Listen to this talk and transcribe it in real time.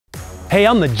Hey,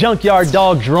 I'm the junkyard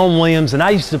dog Jerome Williams, and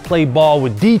I used to play ball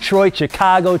with Detroit,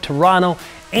 Chicago, Toronto,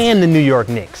 and the New York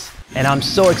Knicks. And I'm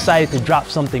so excited to drop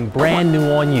something brand new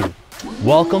on you.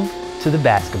 Welcome to the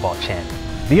Basketball Channel,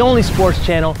 the only sports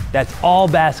channel that's all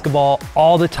basketball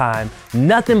all the time,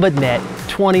 nothing but net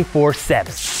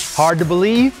 24/7. Hard to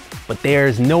believe, but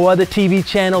there's no other TV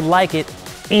channel like it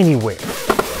anywhere.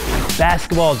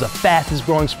 Basketball is the fastest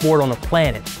growing sport on the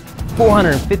planet.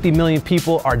 450 million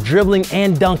people are dribbling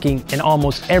and dunking in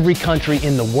almost every country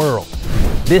in the world.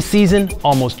 This season,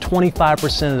 almost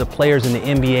 25% of the players in the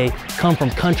NBA come from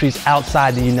countries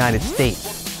outside the United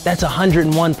States. That's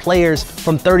 101 players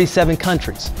from 37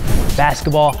 countries.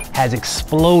 Basketball has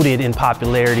exploded in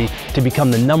popularity to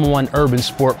become the #1 urban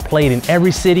sport played in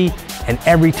every city and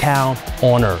every town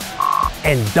on earth.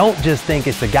 And don't just think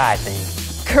it's a guy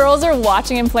thing. Girls are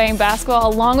watching and playing basketball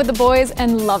along with the boys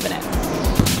and loving it.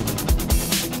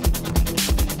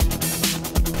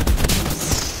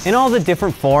 In all the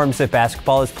different forms that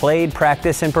basketball is played,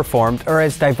 practiced, and performed are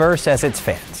as diverse as its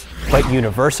fans. But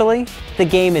universally, the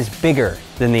game is bigger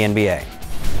than the NBA.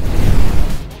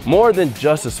 More than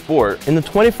just a sport, in the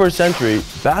 21st century,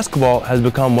 basketball has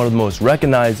become one of the most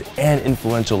recognized and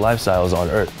influential lifestyles on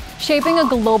Earth. Shaping a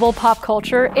global pop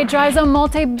culture, it drives a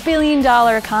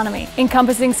multi-billion-dollar economy,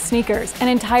 encompassing sneakers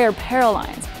and entire apparel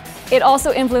lines. It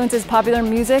also influences popular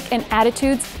music and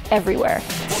attitudes everywhere.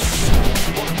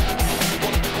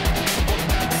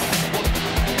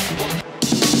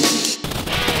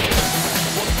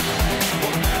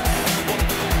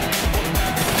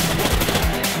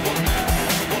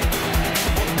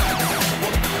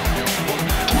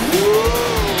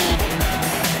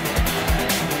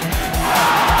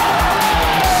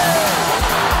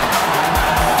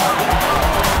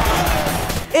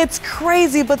 It's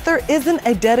crazy, but there isn't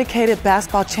a dedicated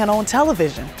basketball channel on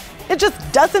television. It just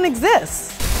doesn't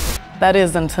exist. That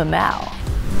is until now.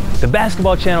 The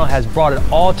Basketball Channel has brought it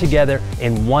all together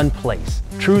in one place.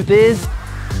 Truth is,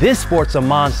 this sport's a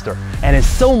monster, and it's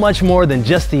so much more than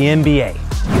just the NBA.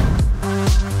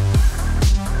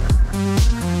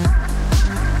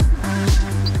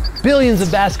 Billions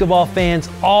of basketball fans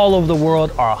all over the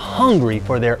world are hungry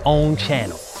for their own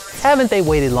channel. Haven't they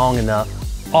waited long enough?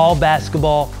 All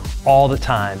basketball, all the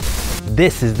time.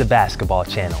 This is the Basketball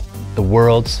Channel, the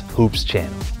world's hoops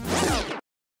channel.